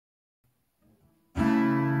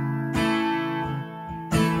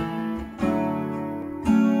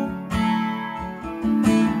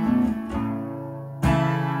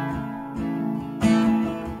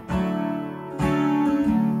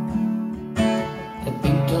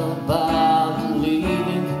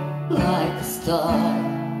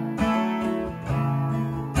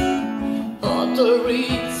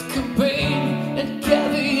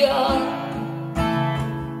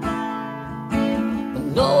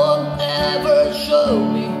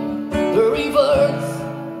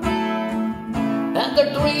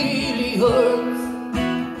really hurts,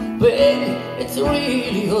 baby, it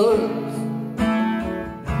really hurts.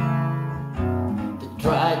 They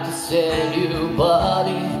try to sell your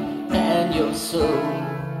body and your soul.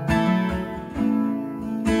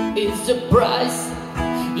 It's the price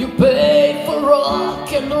you pay for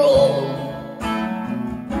rock and roll.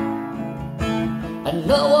 And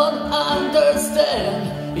no one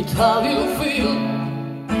understands it's how you feel.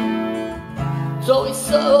 So it's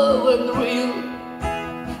so unreal,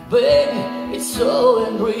 baby, it's so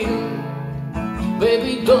unreal.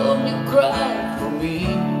 Baby, don't you cry for me.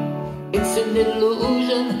 It's an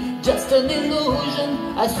illusion, just an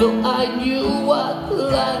illusion. I thought I knew what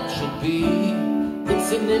life should be.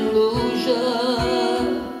 It's an illusion,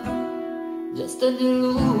 just an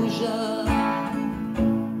illusion.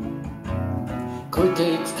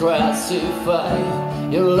 Critics classify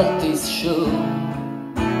your latest show.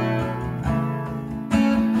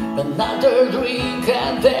 Another drink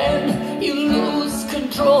and then you lose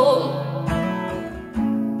control.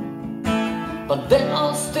 But then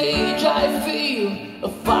on stage I feel a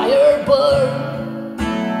fire burn.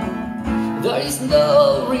 There is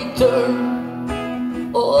no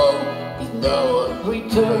return. Oh, there's no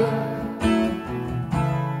return.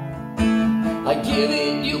 I give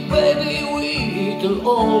it you, baby, with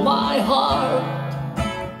all my heart.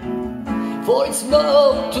 For it's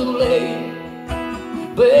no too late,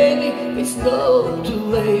 baby, it's no too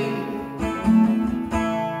late.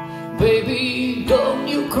 Baby, don't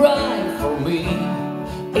you cry for me.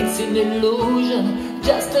 It's an illusion,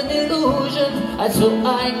 just an illusion. I thought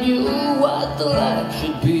I knew what life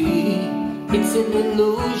should be. It's an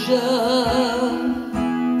illusion,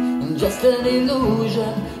 just an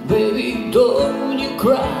illusion. Baby, don't you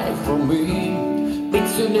cry for me.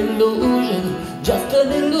 It's an illusion, just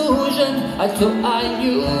an illusion. I thought I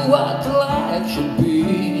knew what life should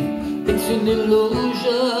be. It's an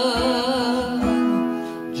illusion,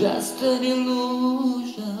 just an illusion.